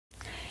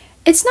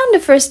It's not the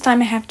first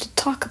time I have to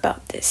talk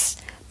about this,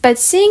 but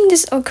seeing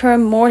this occur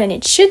more than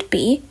it should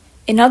be,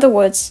 in other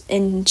words,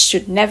 it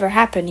should never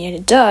happen yet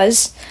it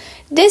does,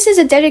 this is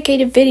a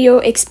dedicated video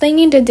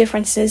explaining the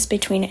differences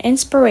between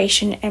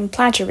inspiration and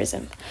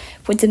plagiarism,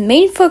 with the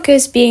main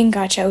focus being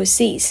Gacha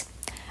OCs.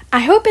 I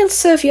hope it'll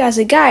serve you as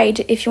a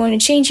guide if you want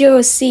to change your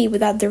OC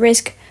without the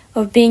risk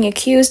of being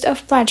accused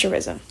of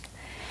plagiarism.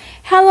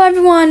 Hello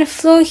everyone,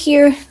 Flo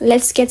here,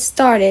 let's get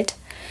started.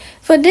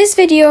 For this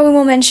video, we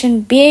will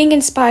mention being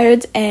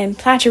inspired and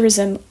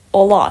plagiarism a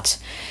lot,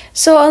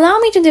 so allow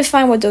me to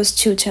define what those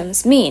two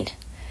terms mean.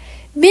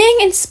 Being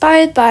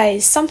inspired by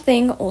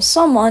something or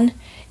someone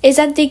is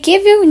that they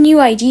give you new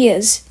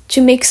ideas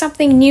to make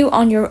something new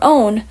on your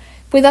own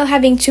without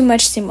having too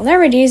much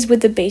similarities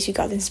with the base you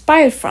got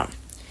inspired from.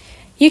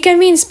 You can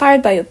be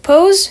inspired by a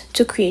pose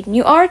to create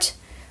new art,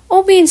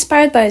 or be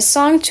inspired by a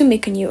song to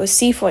make a new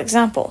OC, for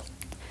example.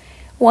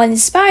 When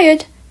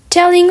inspired,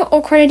 telling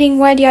or crediting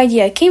where the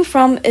idea came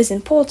from is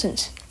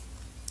important.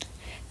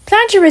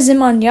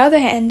 Plagiarism, on the other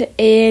hand,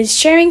 is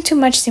sharing too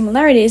much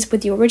similarities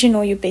with the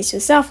original you base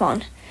yourself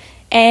on,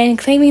 and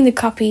claiming the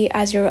copy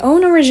as your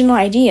own original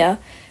idea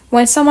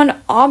when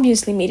someone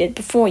obviously made it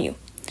before you.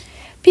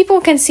 People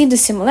can see the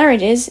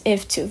similarities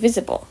if too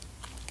visible.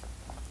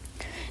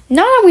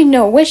 Now that we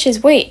know which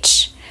is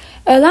which,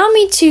 allow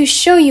me to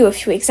show you a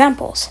few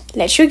examples,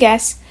 let you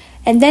guess,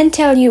 and then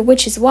tell you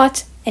which is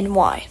what and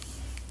why.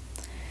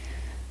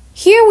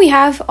 Here we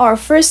have our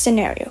first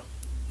scenario.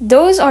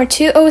 Those are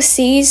two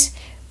OCs,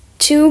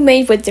 two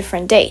made with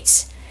different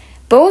dates.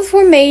 Both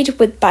were made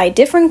by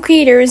different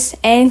creators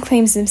and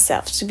claims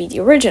themselves to be the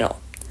original.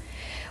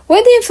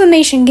 With the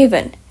information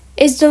given,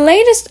 is the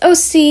latest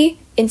OC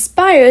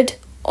inspired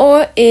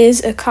or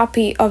is a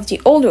copy of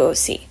the older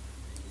OC?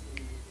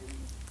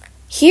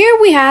 Here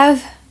we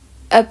have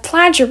a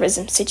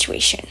plagiarism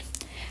situation.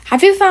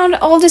 Have you found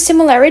all the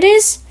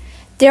similarities?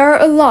 There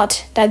are a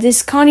lot that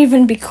this can't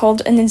even be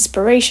called an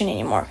inspiration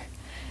anymore.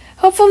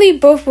 Hopefully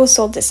both will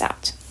sort this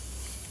out.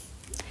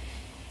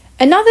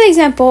 Another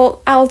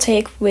example I'll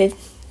take with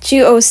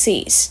two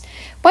OCs.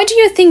 What do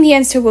you think the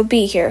answer will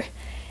be here?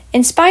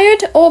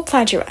 Inspired or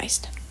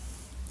plagiarized?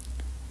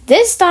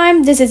 This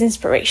time this is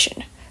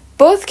inspiration.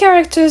 Both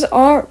characters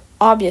are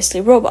obviously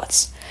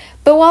robots.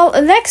 But while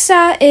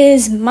Alexa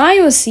is my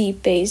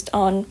OC based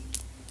on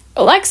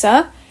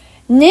Alexa,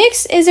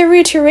 Nyx is a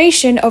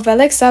reiteration of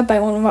Alexa by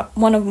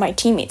one of my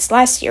teammates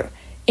last year,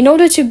 in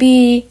order to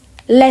be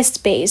less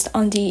based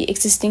on the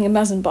existing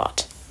Amazon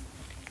bot.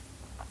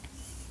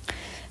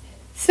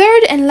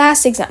 Third and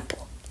last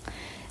example.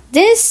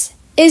 This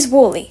is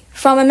Wooly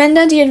from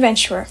Amanda the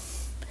Adventurer.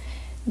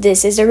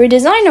 This is a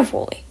redesign of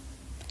Wooly.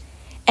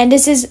 And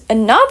this is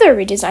another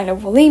redesign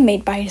of Wooly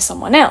made by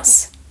someone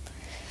else.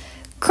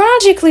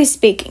 Chronologically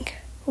speaking,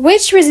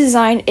 which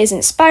redesign is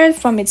inspired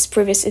from its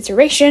previous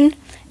iteration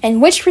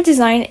and which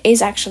redesign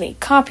is actually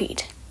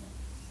copied?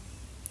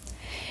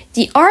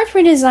 The art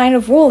redesign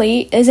of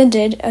Wooly is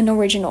indeed an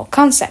original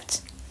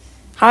concept.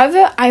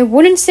 However, I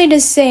wouldn't say the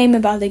same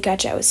about the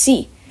Gacha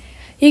OC.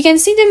 You can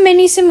see the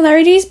many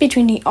similarities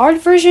between the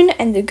art version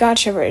and the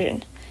Gacha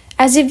version,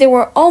 as if they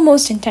were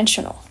almost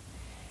intentional.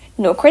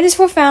 No credits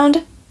were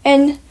found,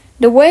 and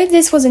the way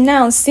this was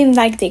announced seemed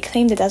like they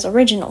claimed it as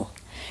original.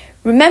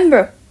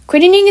 Remember,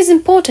 crediting is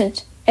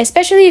important,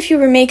 especially if you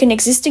remake an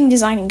existing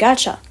design in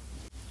Gacha.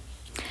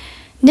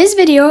 This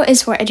video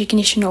is for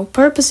educational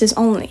purposes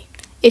only.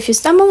 If you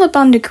stumble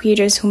upon the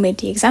creators who made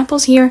the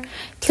examples here,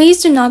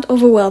 please do not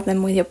overwhelm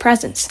them with your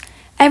presence.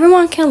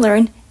 Everyone can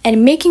learn,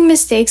 and making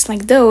mistakes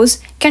like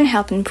those can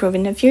help improve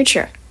in the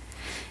future.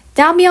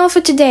 That'll be all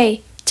for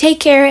today. Take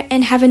care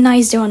and have a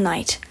nice day or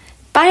night.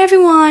 Bye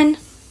everyone!